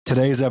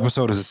Today's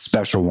episode is a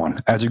special one.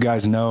 As you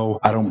guys know,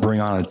 I don't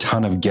bring on a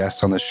ton of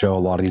guests on the show. A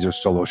lot of these are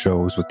solo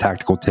shows with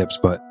tactical tips.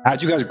 But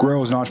as you guys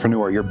grow as an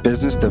entrepreneur, your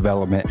business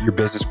development, your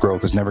business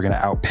growth is never going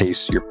to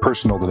outpace your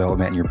personal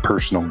development and your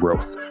personal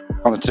growth.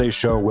 On today's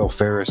show, Will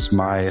Ferris,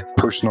 my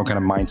personal kind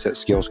of mindset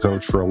skills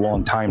coach for a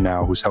long time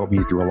now, who's helped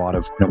me through a lot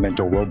of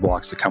mental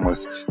roadblocks that come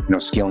with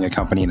scaling a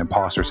company and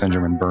imposter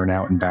syndrome and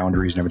burnout and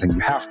boundaries and everything you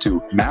have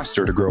to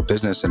master to grow a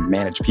business and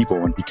manage people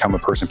and become a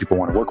person people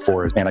want to work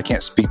for. And I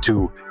can't speak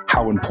to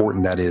how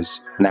important that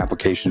is an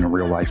application in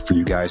real life for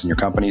you guys and your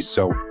companies.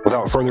 So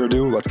without further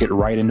ado, let's get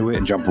right into it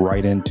and jump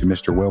right into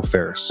Mr. Will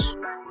Ferris.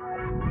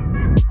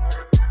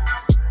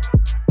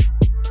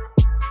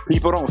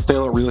 People don't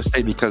fail at real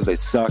estate because they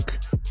suck.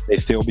 They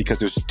fail because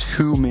there's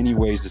too many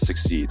ways to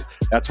succeed.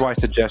 That's why I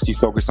suggest you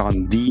focus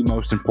on the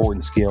most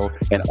important skill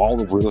in all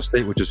of real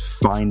estate, which is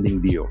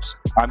finding deals.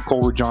 I'm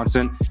Colbert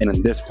Johnson, and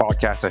in this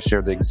podcast, I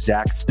share the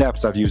exact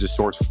steps I've used to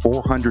source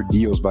 400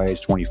 deals by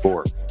age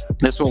 24.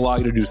 This will allow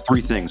you to do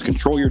three things: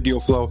 control your deal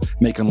flow,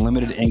 make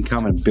unlimited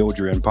income, and build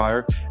your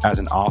empire as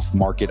an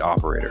off-market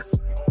operator.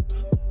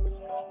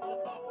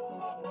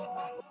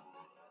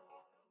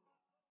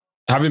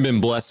 Having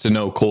been blessed to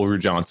know Colbert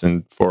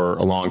Johnson for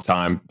a long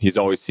time, he's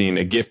always seen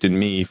a gift in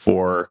me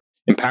for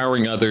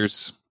empowering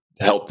others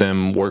to help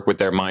them work with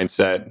their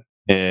mindset.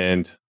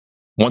 And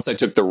once I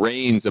took the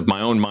reins of my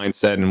own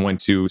mindset and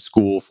went to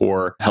school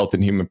for health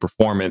and human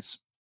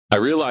performance, I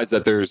realized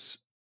that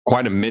there's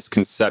quite a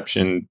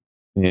misconception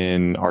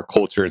in our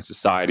culture and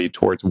society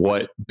towards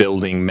what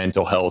building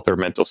mental health or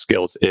mental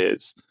skills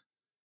is.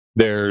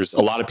 There's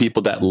a lot of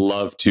people that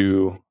love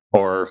to,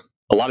 or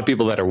a lot of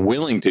people that are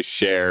willing to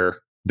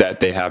share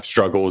that they have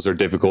struggles or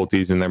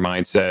difficulties in their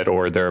mindset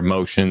or their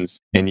emotions.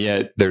 And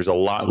yet there's a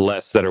lot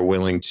less that are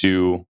willing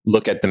to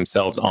look at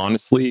themselves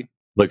honestly,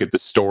 look at the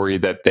story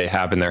that they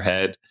have in their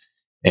head,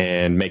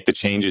 and make the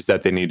changes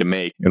that they need to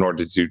make in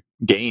order to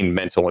gain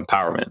mental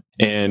empowerment.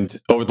 And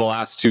over the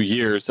last 2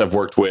 years, I've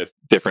worked with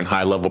different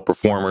high-level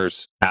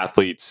performers,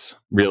 athletes,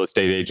 real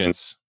estate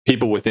agents,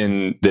 people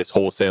within this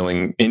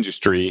wholesaling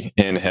industry,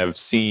 and have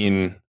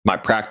seen my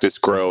practice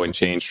grow and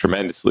change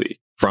tremendously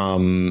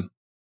from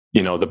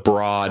the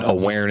broad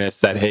awareness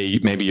that, hey,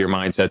 maybe your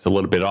mindset's a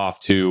little bit off,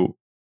 to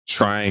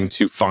trying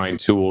to find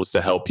tools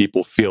to help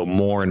people feel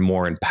more and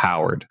more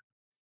empowered.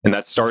 And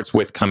that starts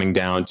with coming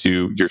down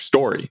to your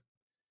story.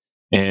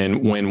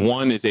 And when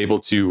one is able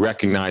to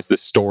recognize the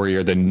story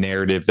or the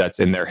narrative that's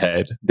in their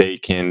head, they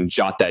can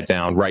jot that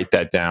down, write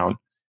that down.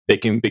 They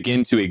can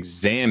begin to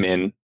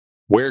examine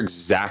where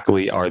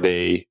exactly are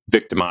they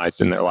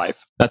victimized in their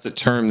life. That's a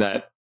term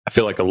that I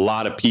feel like a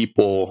lot of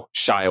people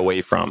shy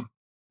away from.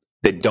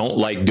 They don't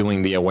like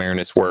doing the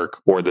awareness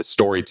work or the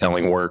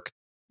storytelling work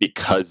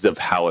because of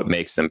how it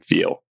makes them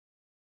feel.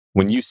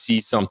 When you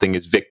see something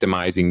is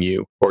victimizing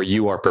you, or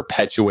you are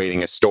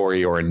perpetuating a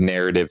story or a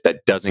narrative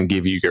that doesn't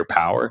give you your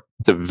power,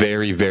 it's a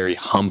very, very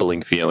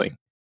humbling feeling.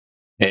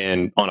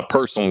 And on a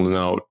personal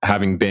note,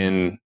 having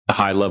been a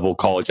high-level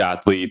college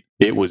athlete,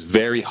 it was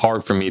very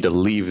hard for me to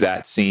leave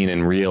that scene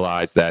and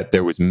realize that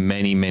there was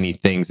many, many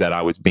things that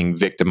I was being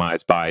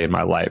victimized by in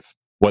my life.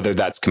 Whether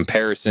that's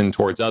comparison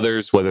towards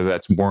others, whether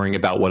that's worrying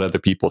about what other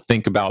people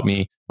think about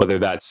me, whether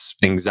that's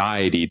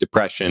anxiety,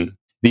 depression.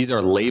 These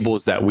are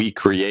labels that we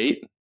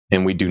create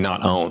and we do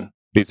not own.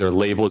 These are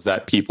labels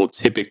that people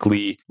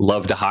typically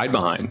love to hide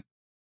behind.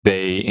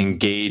 They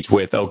engage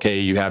with, okay,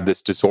 you have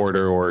this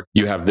disorder or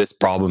you have this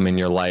problem in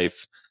your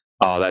life.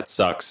 Oh, that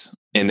sucks.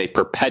 And they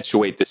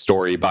perpetuate the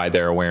story by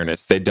their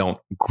awareness. They don't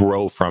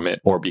grow from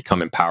it or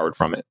become empowered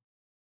from it.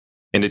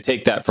 And to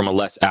take that from a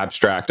less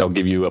abstract, I'll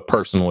give you a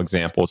personal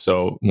example.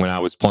 So when I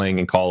was playing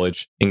in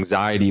college,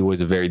 anxiety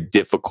was a very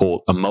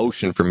difficult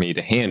emotion for me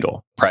to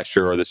handle.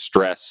 Pressure or the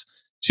stress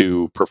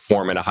to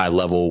perform at a high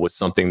level was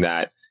something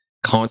that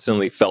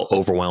constantly felt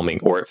overwhelming,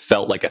 or it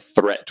felt like a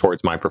threat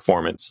towards my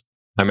performance.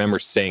 I remember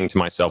saying to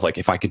myself, like,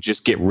 if I could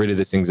just get rid of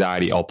this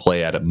anxiety, I'll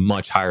play at a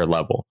much higher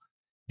level.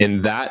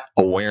 And that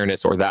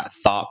awareness or that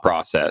thought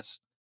process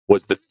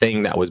was the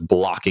thing that was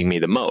blocking me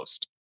the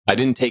most. I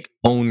didn't take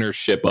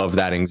ownership of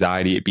that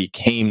anxiety. It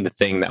became the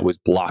thing that was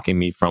blocking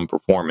me from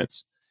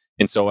performance.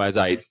 And so as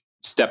I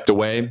stepped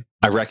away,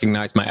 I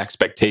recognized my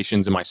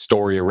expectations and my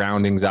story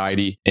around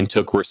anxiety and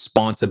took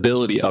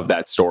responsibility of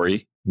that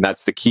story. And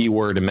that's the key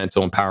word in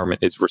mental empowerment,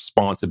 is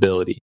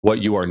responsibility.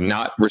 What you are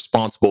not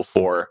responsible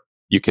for,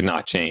 you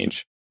cannot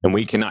change. And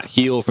we cannot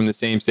heal from the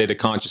same state of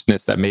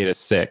consciousness that made us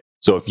sick.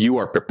 So if you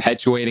are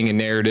perpetuating a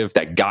narrative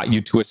that got you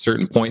to a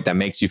certain point that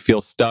makes you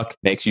feel stuck,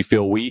 makes you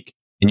feel weak,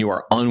 and you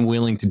are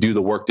unwilling to do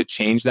the work to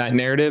change that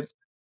narrative,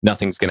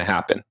 nothing's going to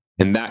happen.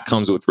 And that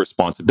comes with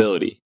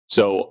responsibility.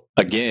 So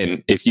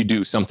again, if you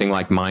do something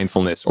like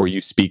mindfulness, or you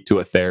speak to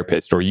a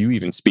therapist, or you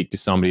even speak to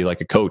somebody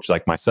like a coach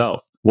like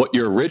myself, what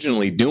you're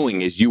originally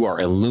doing is you are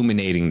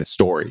illuminating the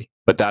story.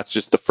 But that's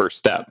just the first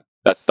step.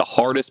 That's the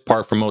hardest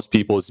part for most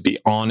people, is to be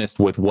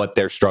honest with what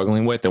they're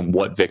struggling with and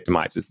what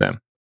victimizes them.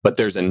 But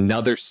there's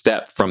another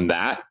step from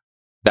that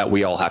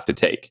we all have to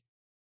take.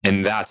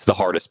 And that's the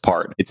hardest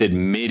part. It's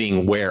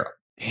admitting where,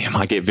 damn,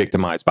 I get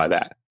victimized by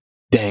that.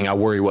 dang, I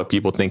worry what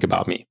people think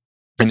about me.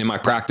 And in my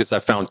practice, I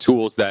found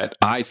tools that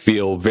I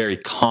feel very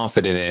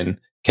confident in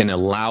can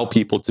allow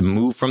people to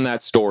move from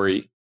that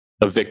story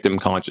of victim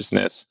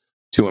consciousness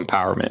to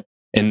empowerment.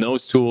 And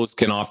those tools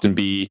can often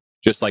be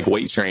just like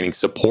weight training,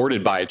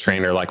 supported by a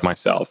trainer like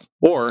myself.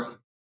 Or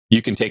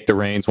you can take the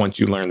reins once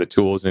you learn the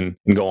tools and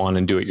go on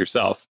and do it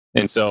yourself.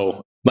 And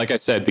so, like I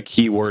said, the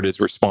key word is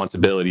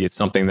responsibility. It's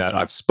something that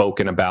I've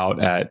spoken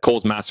about at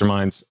Cole's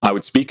Masterminds. I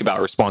would speak about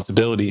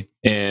responsibility.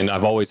 And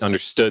I've always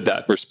understood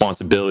that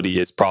responsibility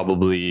is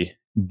probably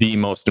the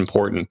most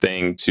important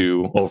thing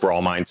to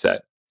overall mindset.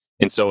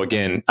 And so,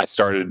 again, I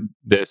started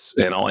this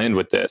and I'll end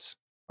with this.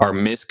 Our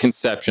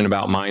misconception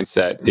about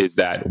mindset is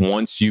that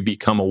once you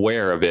become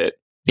aware of it,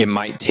 it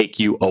might take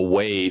you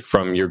away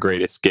from your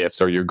greatest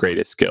gifts or your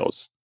greatest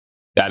skills.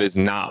 That is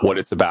not what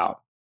it's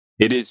about.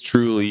 It is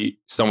truly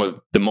some of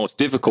the most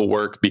difficult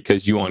work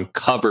because you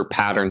uncover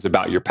patterns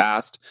about your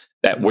past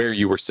that where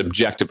you were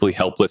subjectively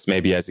helpless,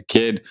 maybe as a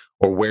kid,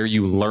 or where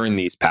you learn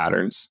these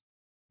patterns,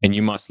 and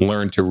you must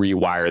learn to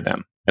rewire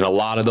them. And a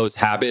lot of those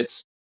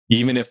habits,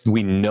 even if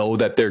we know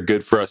that they're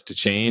good for us to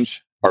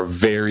change, are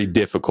very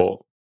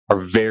difficult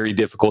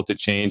to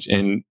change.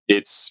 And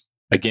it's,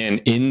 again,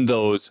 in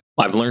those,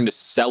 I've learned to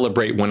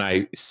celebrate when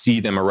I see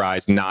them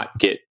arise, not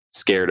get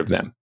scared of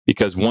them.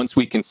 Because once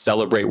we can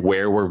celebrate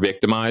where we're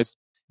victimized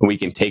and we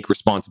can take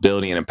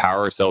responsibility and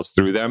empower ourselves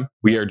through them,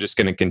 we are just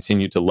going to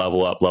continue to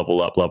level up.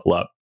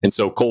 And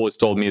so Cole has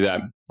told me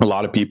that a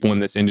lot of people in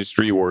this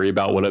industry worry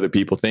about what other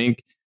people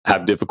think,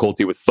 have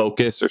difficulty with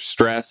focus or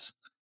stress.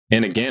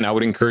 And again, I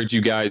would encourage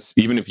you guys,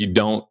 even if you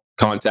don't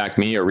contact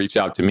me or reach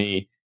out to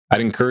me, I'd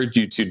encourage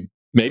you to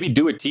maybe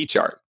do a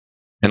T-chart.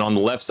 And on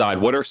the left side,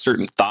 what are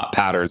certain thought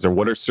patterns or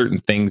what are certain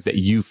things that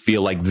you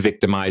feel like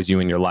victimize you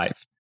in your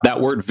life? That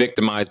word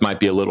victimize might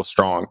be a little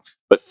strong,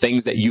 but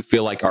things that you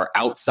feel like are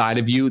outside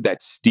of you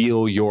that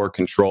steal your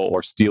control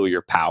or steal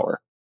your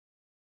power,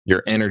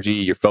 your energy,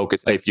 your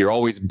focus. If you're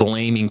always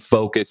blaming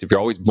focus, if you're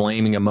always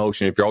blaming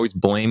emotion, if you're always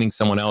blaming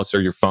someone else or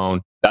your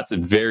phone, that's a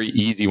very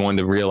easy one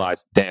to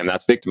realize, damn,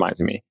 that's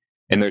victimizing me.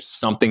 And there's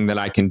something that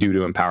I can do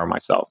to empower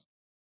myself.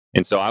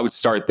 And so I would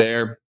start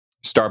there.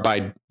 Start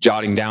by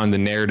jotting down the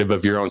narrative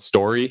of your own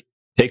story.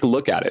 Take a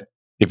look at it.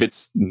 If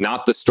it's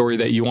not the story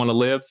that you want to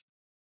live,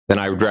 then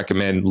I would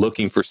recommend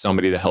looking for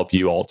somebody to help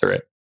you alter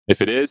it.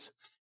 If it is,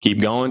 keep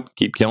going,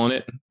 keep killing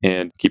it,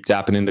 and keep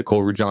tapping into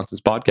Cole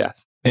Johnson's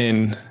podcast.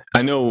 And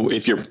I know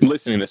if you're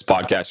listening to this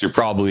podcast, you're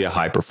probably a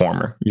high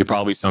performer. You're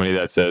probably somebody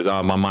that says,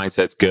 oh, my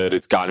mindset's good.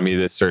 It's got to be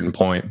this certain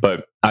point.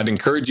 But I'd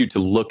encourage you to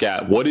look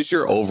at what is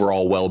your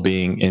overall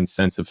well-being and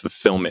sense of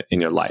fulfillment in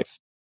your life.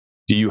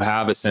 Do you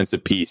have a sense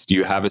of peace? Do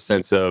you have a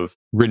sense of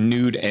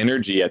renewed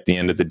energy at the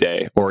end of the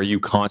day? Or are you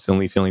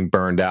constantly feeling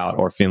burned out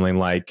or feeling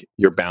like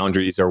your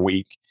boundaries are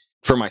weak?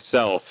 For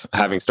myself,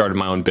 having started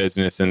my own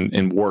business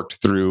and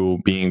worked through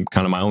being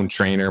kind of my own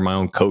trainer, my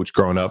own coach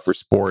growing up for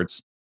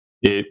sports,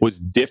 it was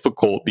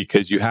difficult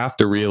because you have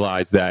to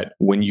realize that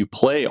when you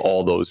play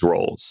all those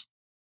roles,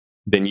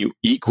 then you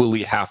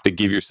equally have to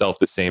give yourself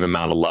the same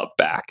amount of love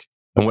back.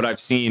 And what I've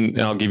seen,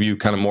 and I'll give you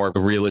kind of more of a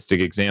realistic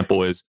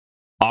example, is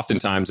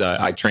oftentimes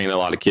I train a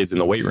lot of kids in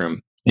the weight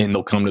room and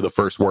they'll come to the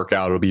first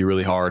workout, it'll be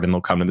really hard, and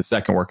they'll come to the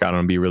second workout and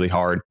it'll be really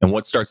hard. And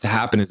what starts to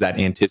happen is that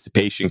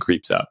anticipation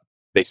creeps up.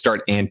 They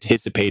start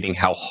anticipating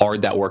how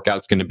hard that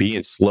workout's going to be,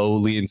 and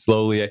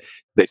slowly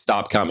they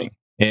stop coming.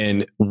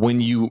 And when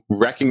you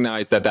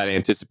recognize that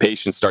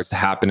anticipation starts to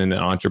happen in an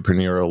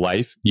entrepreneurial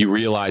life, you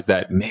realize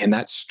that, man,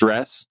 that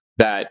stress,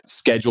 that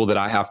schedule that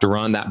I have to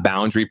run, that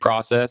boundary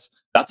process,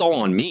 that's all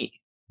on me.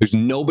 There's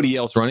nobody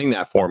else running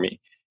that for me.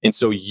 And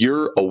so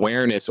your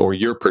awareness or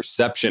your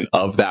perception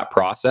of that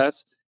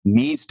process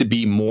needs to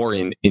be more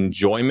in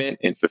enjoyment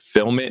and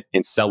fulfillment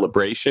and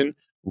celebration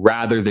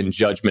rather than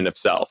judgment of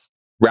self,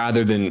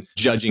 rather than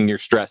judging your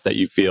stress that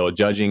you feel,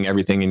 judging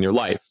everything in your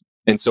life.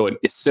 And so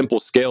a simple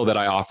scale that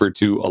I offer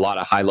to a lot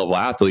of high-level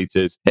athletes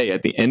is, hey,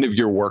 at the end of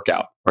your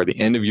workout or the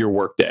end of your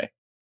workday,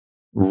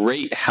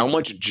 rate how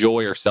much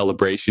joy or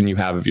celebration you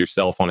have of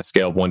yourself on a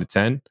scale of 1 to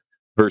 10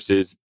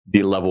 versus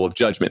the level of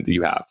judgment that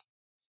you have.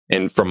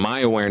 And from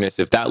my awareness,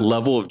 if that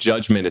level of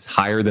judgment is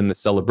higher than the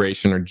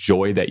celebration or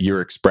joy that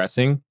you're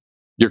expressing,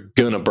 you're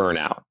going to burn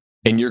out.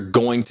 And you're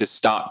going to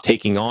stop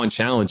taking on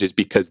challenges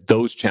because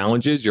those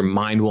challenges, your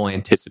mind will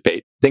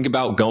anticipate. Think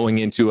about going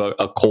into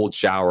a cold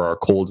shower or a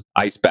cold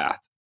ice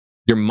bath.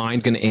 Your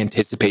mind's going to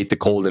anticipate the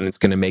cold and it's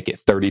going to make it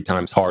 30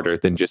 times harder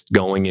than just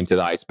going into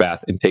the ice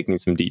bath and taking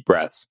some deep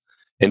breaths.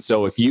 And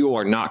so if you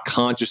are not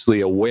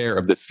consciously aware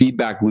of the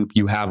feedback loop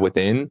you have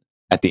within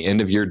at the end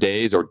of your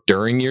days or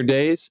during your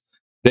days,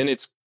 then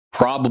it's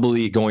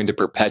probably going to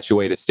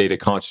perpetuate a state of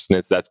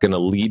consciousness that's going to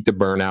lead to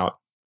burnout,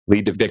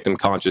 lead to victim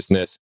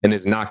consciousness, and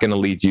is not going to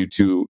lead you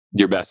to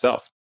your best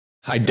self.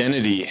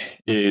 Identity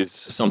is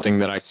something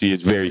that I see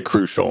as very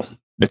crucial.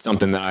 It's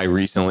something that I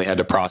recently had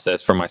to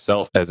process for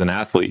myself as an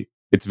athlete.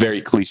 It's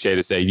very cliche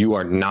to say, you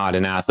are not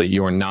an athlete,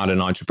 you are not an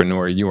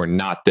entrepreneur, you are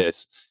not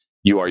this,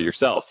 you are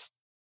yourself.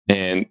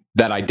 And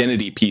that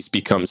identity piece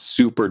becomes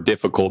super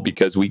difficult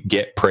because we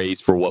get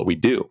praise for what we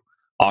do.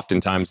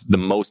 oftentimes the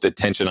most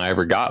attention I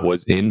ever got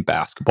was in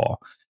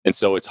basketball. And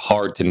so it's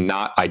hard to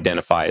not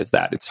identify as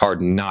that. It's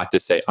hard not to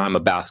say I'm a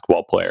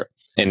basketball player.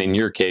 And in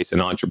your case, an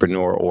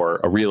entrepreneur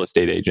or a real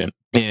estate agent.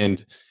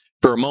 And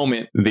for a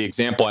moment, the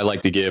example I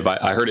like to give,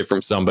 I heard it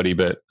from somebody,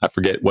 but I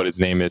forget what his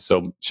name is.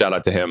 So shout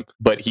out to him.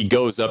 But he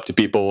goes up to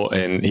people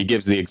and he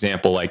gives the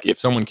example, like if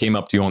someone came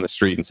up to you on the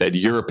street and said,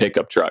 you're a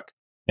pickup truck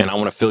and I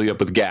want to fill you up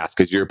with gas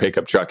because you're a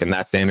pickup truck and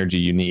that's the energy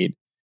you need.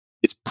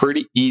 It's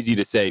pretty easy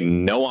to say,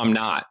 no, I'm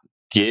not.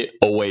 Get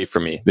away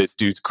from me. This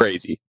dude's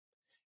crazy.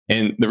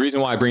 And the reason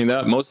why I bring that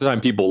up, most of the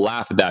time people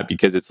laugh at that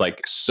because it's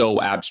like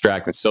so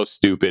abstract and so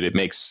stupid. It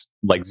makes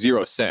like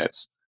zero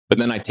sense. But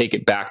then I take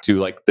it back to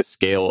like the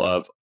scale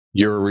of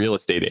you're a real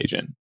estate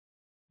agent.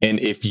 And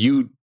if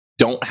you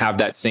don't have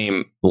that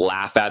same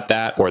laugh at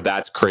that or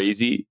that's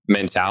crazy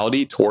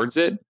mentality towards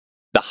it,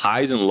 the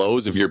highs and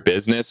lows of your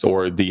business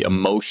or the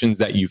emotions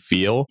that you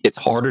feel, it's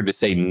harder to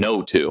say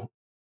no to.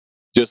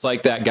 Just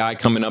like that guy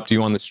coming up to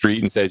you on the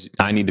street and says,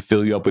 I need to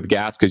fill you up with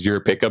gas because you're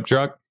a pickup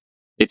truck.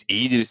 It's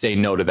easy to say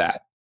no to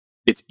that.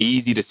 It's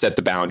easy to set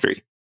the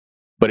boundary.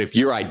 But if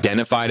you're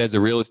identified as a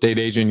real estate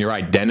agent, you're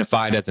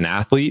identified as an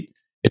athlete,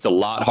 it's a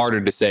lot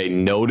harder to say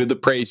no to the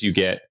praise you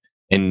get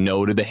and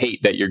no to the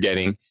hate that you're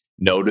getting,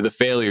 no to the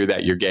failure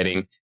that you're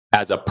getting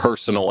as a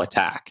personal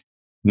attack.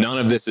 None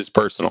of this is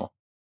personal.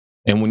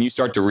 And when you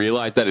start to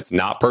realize that it's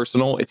not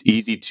personal, it's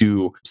easy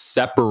to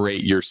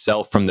separate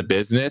yourself from the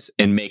business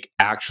and make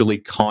actually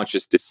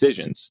conscious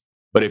decisions.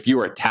 But if you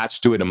are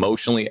attached to it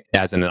emotionally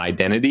as an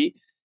identity,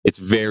 it's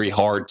very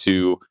hard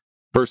to,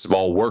 first of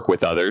all, work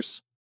with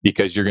others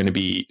because you're going to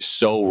be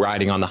so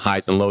riding on the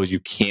highs and lows,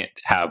 you can't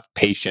have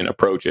patient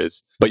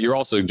approaches. But you're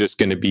also just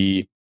going to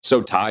be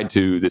so tied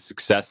to the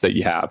success that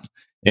you have.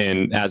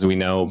 And as we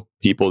know,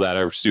 people that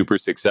are super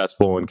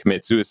successful and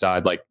commit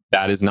suicide, like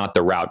that is not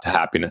the route to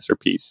happiness or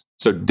peace.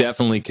 So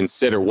definitely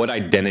consider, what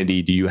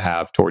identity do you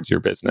have towards your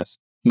business?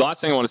 The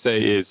last thing I want to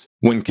say is,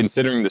 when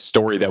considering the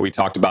story that we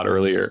talked about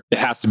earlier, it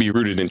has to be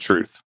rooted in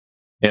truth.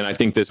 And I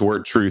think this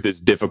word truth is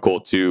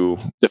difficult to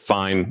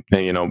define,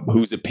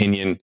 whose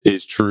opinion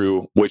is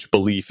true, which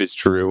belief is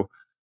true.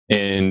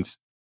 And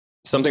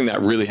something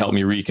that really helped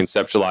me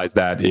reconceptualize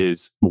that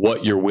is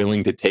what you're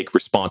willing to take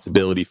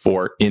responsibility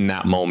for in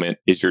that moment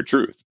is your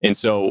truth. And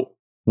so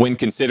when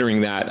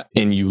considering that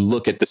and you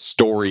look at the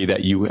story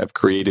that you have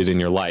created in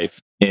your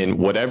life, and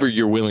whatever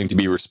you're willing to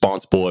be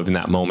responsible of in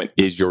that moment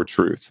is your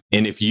truth.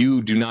 And if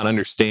you do not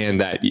understand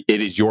that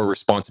it is your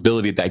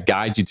responsibility that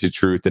guides you to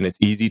truth, then it's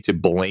easy to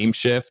blame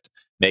shift,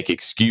 make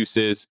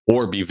excuses,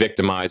 or be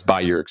victimized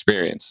by your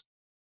experience.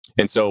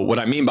 And so what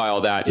I mean by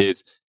all that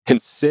is,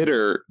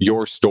 consider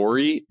your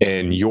story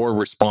and your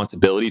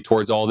responsibility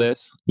towards all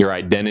this, your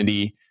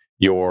identity,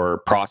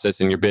 your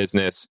process in your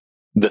business,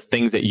 the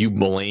things that you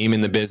blame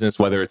in the business,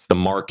 whether it's the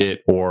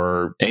market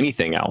or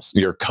anything else,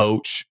 your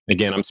coach.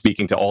 Again, I'm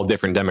speaking to all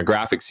different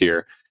demographics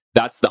here.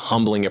 That's the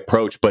humbling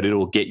approach, but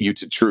it'll get you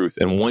to truth.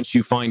 And once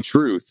you find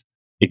truth,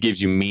 it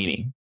gives you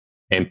meaning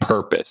and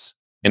purpose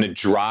and a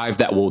drive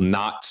that will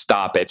not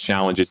stop at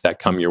challenges that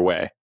come your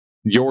way.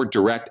 Your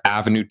direct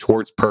avenue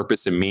towards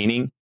purpose and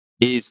meaning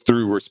is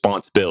through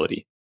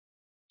responsibility.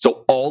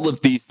 So all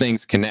of these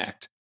things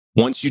connect.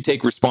 Once you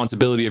take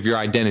responsibility of your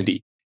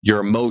identity, your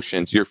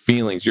emotions, your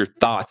feelings, your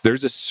thoughts,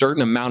 there's a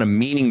certain amount of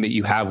meaning that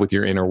you have with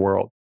your inner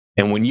world.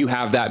 And when you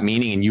have that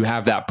meaning and you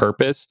have that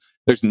purpose,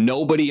 there's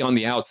nobody on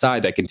the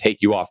outside that can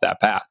take you off that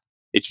path.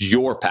 It's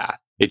your path.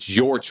 It's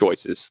your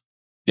choices.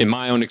 In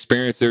my own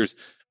experience, there's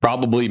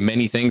probably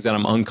many things that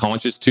I'm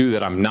unconscious to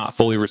that I'm not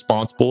fully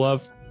responsible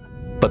of.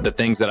 But the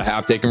things that I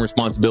have taken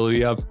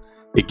responsibility of,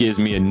 it gives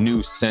me a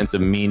new sense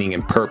of meaning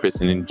and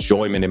purpose and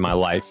enjoyment in my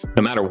life,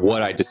 no matter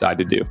what I decide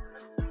to do.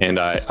 And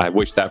I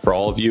wish that for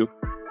all of you.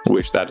 I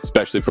wish that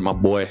especially for my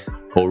boy,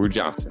 Cole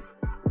Johnson.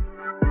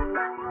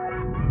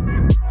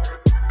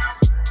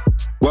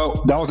 Well,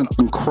 that was an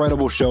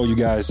incredible show, you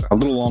guys. A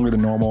little longer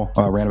than normal.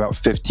 Ran about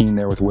 15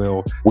 there with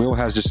Will. Will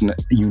has just a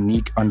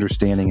unique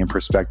understanding and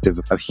perspective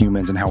of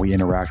humans and how we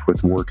interact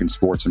with work and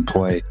sports and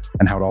play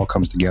and how it all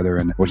comes together,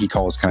 and what he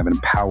calls kind of an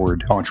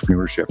empowered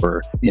entrepreneurship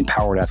or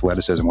empowered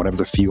athleticism, whatever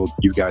the field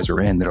you guys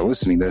are in that are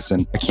listening to this.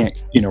 And I can't,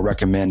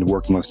 recommend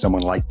working with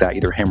someone like that,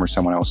 either him or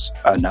someone else,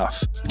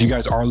 enough. If you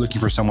guys are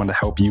looking for someone to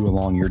help you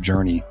along your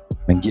journey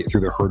and get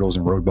through the hurdles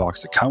and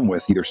roadblocks that come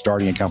with either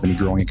starting a company,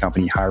 growing a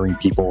company, hiring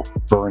people,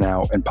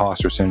 burnout,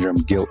 imposter syndrome,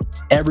 guilt,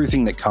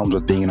 everything that comes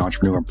with being an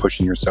entrepreneur and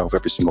pushing yourself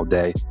every single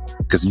day,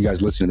 because you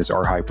guys listening to this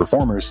are high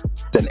performers,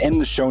 then in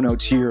the show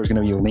notes here is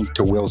going to be a link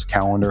to Will's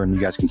calendar, and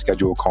you guys can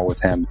schedule a call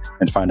with him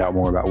and find out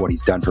more about what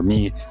he's done for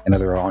me and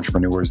other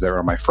entrepreneurs that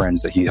are my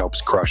friends that he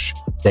helps crush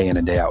day in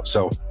and day out.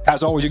 So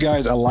as always, you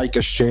guys, a like,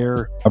 a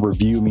share, a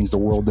review means the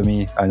world to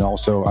me. And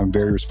also, I'm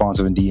very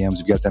responsive in DMs. If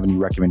you guys have any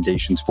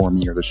recommendations for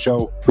me or the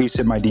show, please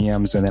hit my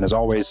DMs. And then as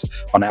always,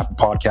 on Apple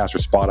Podcasts or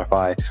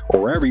Spotify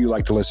or wherever you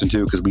like to listen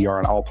to, because we are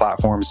on all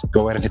platforms,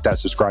 go ahead and hit that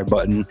subscribe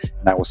button.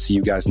 And I will see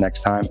you guys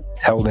next time.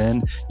 Till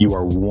then, you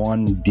are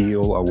one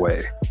deal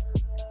away.